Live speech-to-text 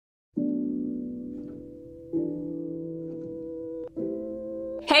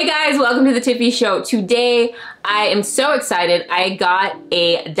Hey guys, welcome to the Tiffy Show. Today, I am so excited. I got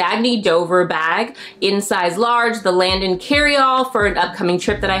a Dagne Dover bag in size large, the Landon Carryall, for an upcoming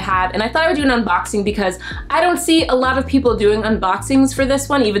trip that I have. And I thought I would do an unboxing because I don't see a lot of people doing unboxings for this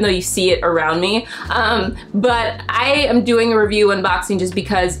one, even though you see it around me. But I am doing a review unboxing just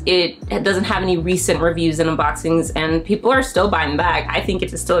because it doesn't have any recent reviews and unboxings and people are still buying the bag. I think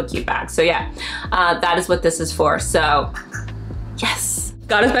it's still a cute bag. So yeah, that is what this is for. So yes.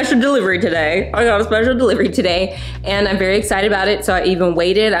 Got a special delivery today. I got a special delivery today and I'm very excited about it. So I even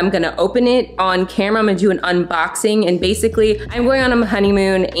waited. I'm gonna open it on camera. I'm gonna do an unboxing and basically I'm going on a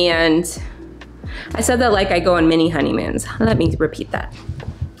honeymoon and I said that like I go on mini honeymoons. Let me repeat that.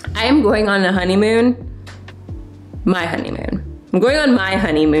 I am going on a honeymoon, my honeymoon. I'm going on my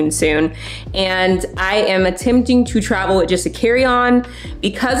honeymoon soon and I am attempting to travel with just a carry-on.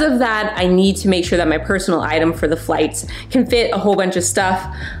 Because of that, I need to make sure that my personal item for the flights can fit a whole bunch of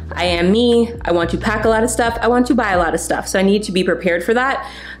stuff. I am me, I want to pack a lot of stuff, I want to buy a lot of stuff, so I need to be prepared for that.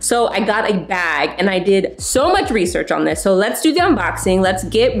 So I got a bag and I did so much research on this. So let's do the unboxing, let's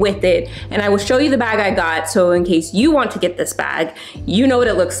get with it, and I will show you the bag I got so in case you want to get this bag, you know what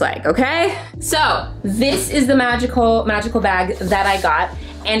it looks like, okay? So this is the magical bag that I got,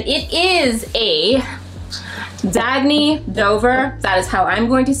 and it is a Dagne Dover. That is how I'm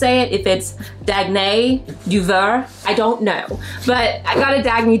going to say it. If it's Dagne Dover, I don't know. But I got a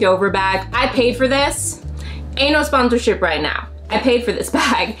Dagne Dover bag. I paid for this. Ain't no sponsorship right now. I paid for this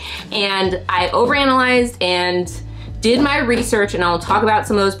bag and I overanalyzed and did my research, and I'll talk about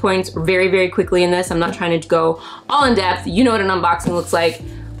some of those points very, very quickly in this. I'm not trying to go all in depth. You know what an unboxing looks like.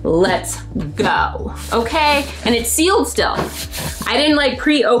 Let's go, okay? And it's sealed still. I didn't like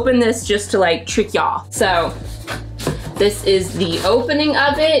pre-open this just to like trick y'all. So this is the opening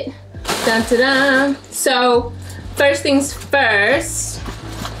of it. Dun, dun, dun. So first things first,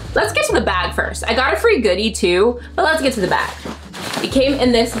 let's get to the bag first. I got a free goodie too, but let's get to the bag. It came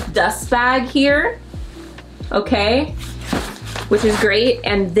in this dust bag here, okay? Which is great,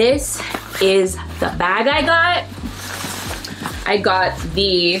 and this is the bag I got. I got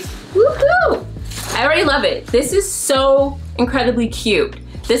the, woohoo! I already love it. This is so incredibly cute.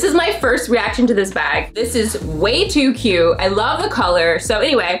 This is my first reaction to this bag. This is way too cute. I love the color. So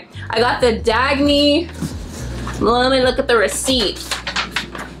anyway, I got the Dagne, let me look at the receipt.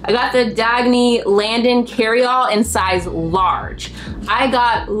 I got the Dagne Landon Carryall in size large. I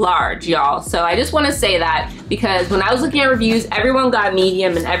got large, y'all. So I just wanna say that because when I was looking at reviews, everyone got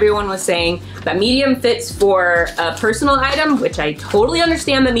medium and everyone was saying that medium fits for a personal item, which I totally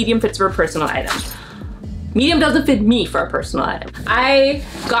understand that medium fits for a personal item. Medium doesn't fit me for a personal item. I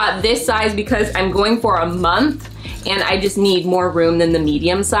got this size because I'm going for a month and I just need more room than the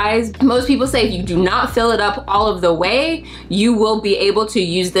medium size. Most people say if you do not fill it up all of the way, you will be able to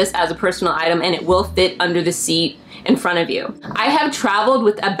use this as a personal item and it will fit under the seat in front of you. I have traveled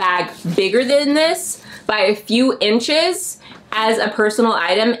with a bag bigger than this by a few inches as a personal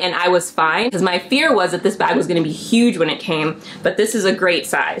item and I was fine because my fear was that this bag was gonna be huge when it came, but this is a great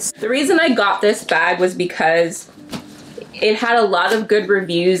size. The reason I got this bag was because it had a lot of good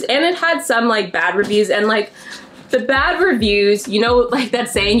reviews and it had some like bad reviews, and like the bad reviews, you know, like that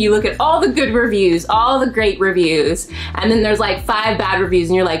saying, you look at all the good reviews, all the great reviews, and then there's like 5 bad reviews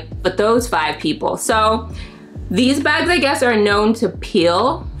and you're like, but those 5 people. So these bags, I guess, are known to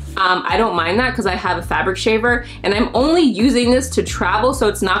peel. I don't mind that because I have a fabric shaver and I'm only using this to travel, so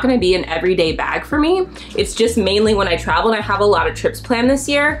it's not gonna be an everyday bag for me. It's just mainly when I travel, and I have a lot of trips planned this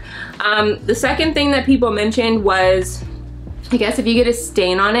year. The second thing that people mentioned was, I guess if you get a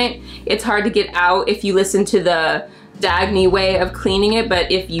stain on it, it's hard to get out if you listen to the Dagne way of cleaning it,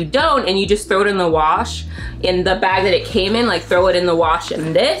 but if you don't and you just throw it in the wash, in the bag that it came in, like throw it in the wash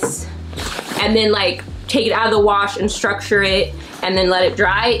in this, and then like take it out of the wash and structure it and then let it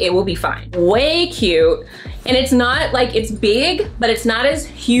dry, it will be fine. Way cute. And it's not like, it's big, but it's not as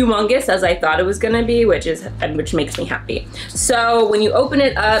humongous as I thought it was gonna be, which makes me happy. So when you open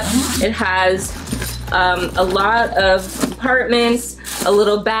it up, it has a lot of compartments, a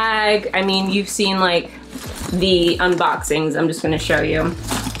little bag. I mean, you've seen like the unboxings. I'm just gonna show you.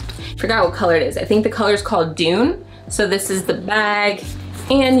 Forgot what color it is. I think the color is called Dune. So this is the bag.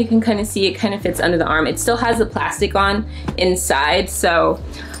 And you can kind of see it kind of fits under the arm. It still has the plastic on inside, so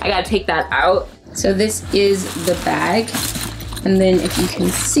I gotta take that out. So this is the bag. And then if you can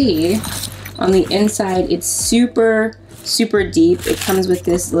see, on the inside, it's super, super deep. It comes with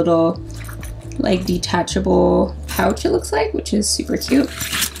this little like detachable pouch, it looks like, which is super cute.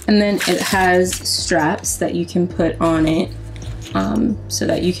 And then it has straps that you can put on it so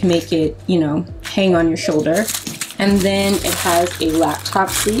that you can make it, you know, hang on your shoulder. And then it has a laptop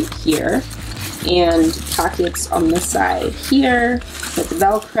sleeve here and pockets on the side here with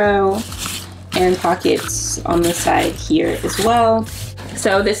Velcro and pockets on the side here as well.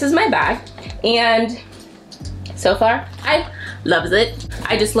 So this is my bag, and so far I love it.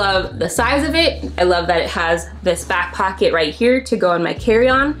 I just love the size of it. I love that it has this back pocket right here to go in my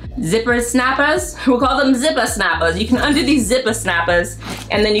carry-on. Zipper snappers, we'll call them zipper snappers. You can undo these zipper snappers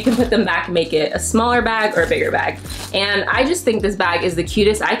and then you can put them back and make it a smaller bag or a bigger bag. And I just think this bag is the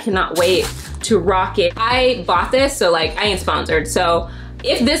cutest. I cannot wait to rock it. I bought this, so like I ain't sponsored. So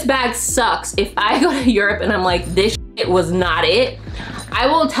if this bag sucks, if I go to Europe and I'm like, this shit was not it, I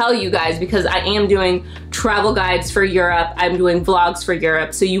will tell you guys, because I am doing travel guides for Europe. I'm doing vlogs for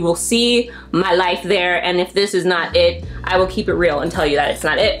Europe, so you will see my life there, and if this is not it, I will keep it real and tell you that it's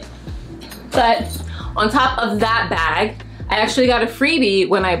not it. But on top of that bag, I actually got a freebie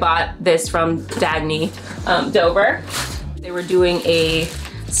when I bought this from Dagne Dover. They were doing a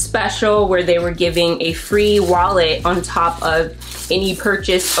special where they were giving a free wallet on top of any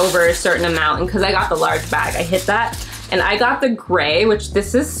purchase over a certain amount, and because I got the large bag, I hit that. And I got the gray, which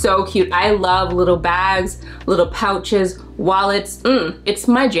this is so cute. I love little bags, little pouches, wallets. It's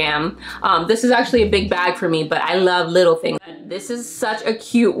my jam. This is actually a big bag for me, but I love little things. This is such a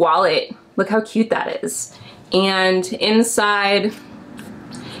cute wallet. Look how cute that is. And inside,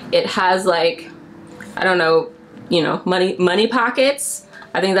 it has like, I don't know, you know, money pockets.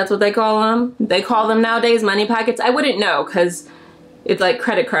 I think that's what they call them. They call them nowadays money pockets. I wouldn't know because it's like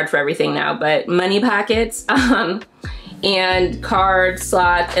credit card for everything now, but money pockets. And card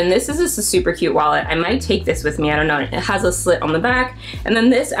slot, and this is just a super cute wallet. I might take this with me, I don't know. It has a slit on the back, and then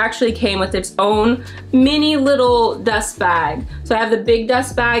this actually came with its own mini little dust bag. So I have the big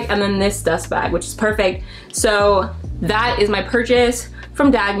dust bag and then this dust bag, which is perfect. So that is my purchase from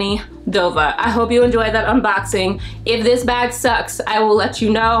Dagne Dover. I hope you enjoyed that unboxing. If this bag sucks, I will let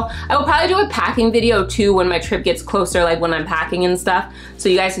you know. I will probably do a packing video too when my trip gets closer, like when I'm packing and stuff, so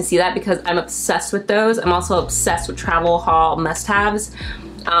you guys can see that, because I'm obsessed with those. I'm also obsessed with travel haul must-haves,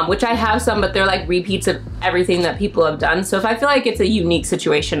 which I have some, but they're like repeats of everything that people have done. So if I feel like it's a unique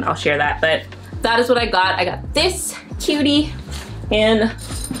situation, I'll share that. But that is what I got. I got this cutie and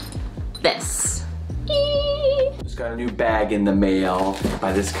this. Just got a new bag in the mail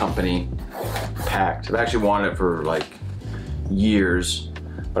by this company, Pakt. I've actually wanted it for like years,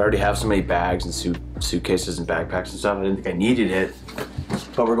 but I already have so many bags and suitcases and backpacks and stuff. I didn't think I needed it.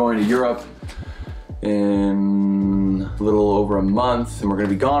 But we're going to Europe in a little over a month, and we're gonna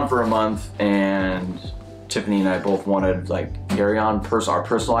be gone for a month, and Tiffany and I both wanted like carry-on our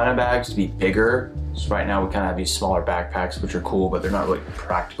personal item bags to be bigger. So right now we kind of have these smaller backpacks, which are cool, but they're not really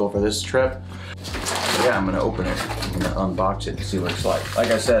practical for this trip. So yeah, I'm gonna open it. I'm gonna unbox it and see what it's like.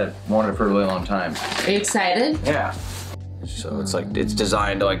 Like I said, wanted it for a really long time. Are you excited? Yeah. So it's like, it's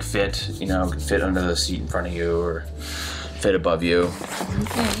designed to like fit, you know, can fit under the seat in front of you or fit above you.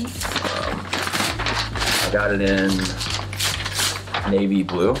 Okay. I got it in navy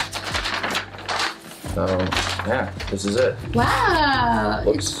blue. So yeah, this is it. Wow,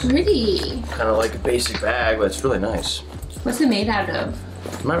 it's pretty. Kind of like a basic bag, but it's really nice. What's it made out of?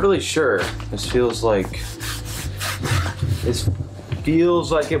 I'm not really sure. This feels like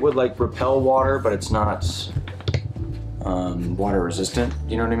it would like repel water, but it's not water resistant.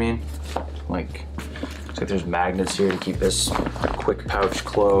 You know what I mean? Like, looks like there's magnets here to keep this quick pouch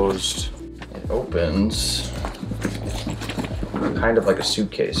closed. It opens kind of like a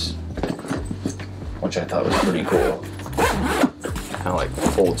suitcase, which I thought was pretty cool. Kind of like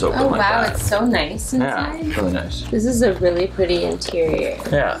folds open like that. Oh wow, it's so nice inside. Yeah, really nice. This is a really pretty interior.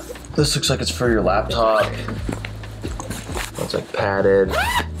 Yeah, this looks like it's for your laptop. It's like padded.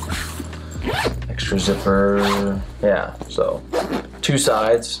 Extra zipper. Yeah, so 2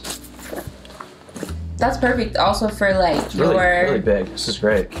 sides. That's perfect also for like it's really big. This is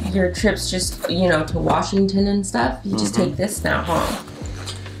great. Your trips just, you know, to Washington and stuff. You just take this now home.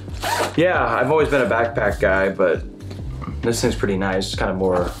 Yeah, I've always been a backpack guy, but this thing's pretty nice. It's kind of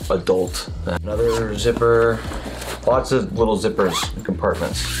more adult. Another zipper. Lots of little zippers and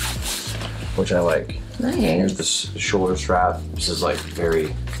compartments, which I like. Nice. Here's this shoulder strap. This is like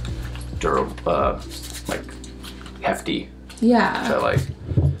very durable, like hefty. Yeah. So I like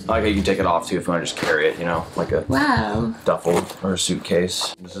how you can take it off too if you want to just carry it, you know, like a duffel or a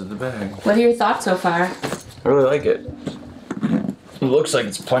suitcase. This is the bag. What are your thoughts so far? I really like it. It looks like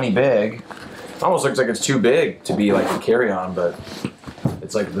it's plenty big. It almost looks like it's too big to be like a carry-on, but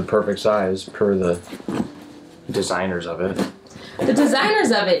it's like the perfect size per the designers of it. The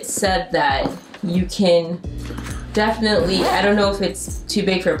designers of it said that you can definitely, I don't know if it's too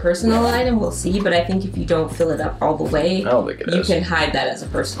big for a personal item, we'll see, but I think if you don't fill it up all the way, I don't think it you is. can hide that as a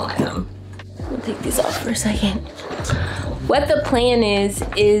personal item. We'll take these off for a second. What the plan is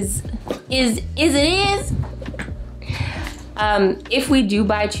if we do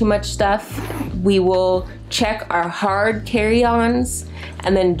buy too much stuff, we will check our hard carry-ons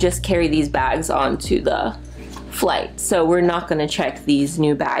and then just carry these bags onto the flight. So we're not gonna check these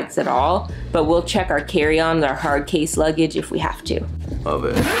new bags at all, but we'll check our carry-ons, our hard case luggage if we have to. Love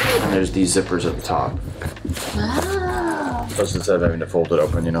it. And there's these zippers at the top. Wow. Plus instead of having to fold it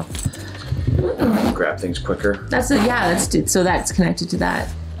open, you know, grab things quicker. So that's connected to that.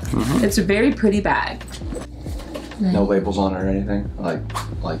 It's a very pretty bag. No labels on it or anything. I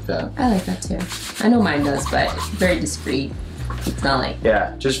like that. I like that too. I know mine does, but it's very discreet. It's not like...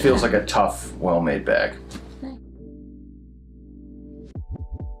 Yeah, just feels like a tough, well-made bag.